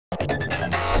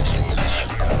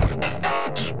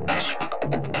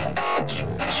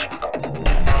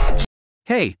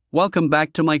Hey, welcome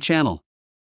back to my channel.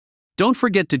 Don't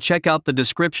forget to check out the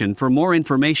description for more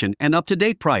information and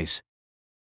up-to-date price.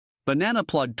 Banana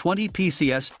Plug 20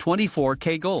 PCS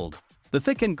 24KGold. The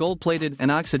thick and gold-plated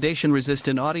and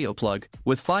oxidation-resistant audio plug,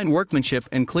 with fine workmanship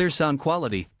and clear sound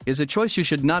quality, is a choice you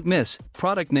should not miss.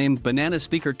 Product name: Banana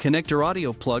Speaker Connector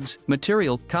Audio Plugs.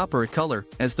 Material: copper color.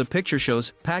 As the picture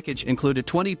shows, package included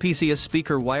 20 PCS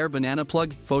speaker wire banana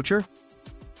plug. Feature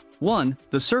 1.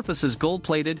 The surface is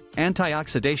gold-plated,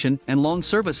 anti-oxidation, and long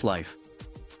service life.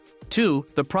 2.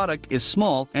 The product is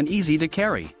small and easy to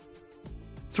carry.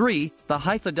 3. The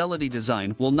high-fidelity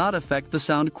design will not affect the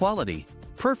sound quality.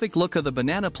 Perfect look of the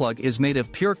banana plug is made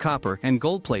of pure copper and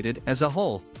gold-plated as a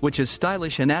whole, which is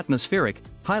stylish and atmospheric,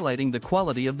 highlighting the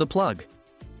quality of the plug.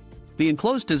 The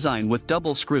enclosed design with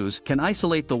double screws can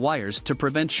isolate the wires to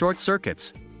prevent short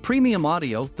circuits. Premium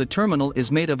audio: the terminal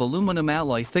is made of aluminum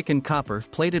alloy thickened copper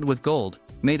plated with gold,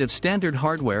 made of standard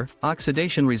hardware,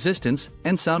 oxidation resistance,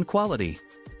 and sound quality.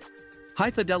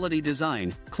 High-fidelity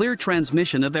design, clear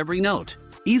transmission of every note.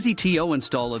 Easy to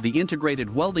install of the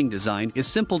integrated welding design is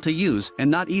simple to use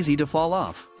and not easy to fall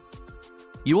off.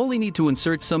 You only need to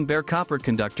insert some bare copper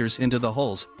conductors into the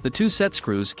holes. The 2 set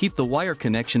screws keep the wire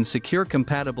connection secure,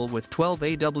 compatible with 12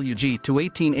 AWG to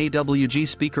 18 AWG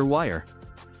speaker wire.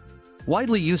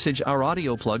 Widely usage: our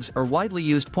audio plugs are widely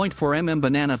used. 0.4mm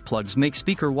banana plugs make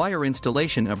speaker wire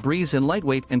installation a breeze and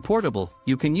lightweight and portable.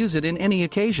 You can use it in any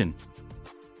occasion.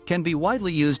 Can be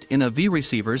widely used in AV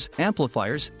receivers,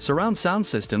 amplifiers, surround sound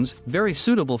systems, very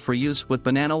suitable for use with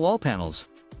banana wall panels.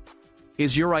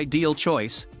 Is your ideal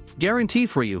choice. Guarantee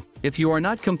for you. If you are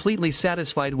not completely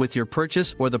satisfied with your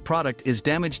purchase or the product is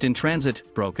damaged in transit,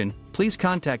 broken, please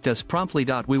contact us promptly.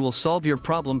 We will solve your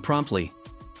problem promptly.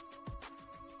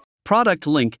 Product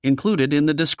link included in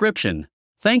the description.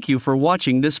 Thank you for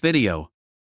watching this video.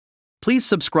 Please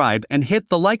subscribe and hit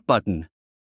the like button.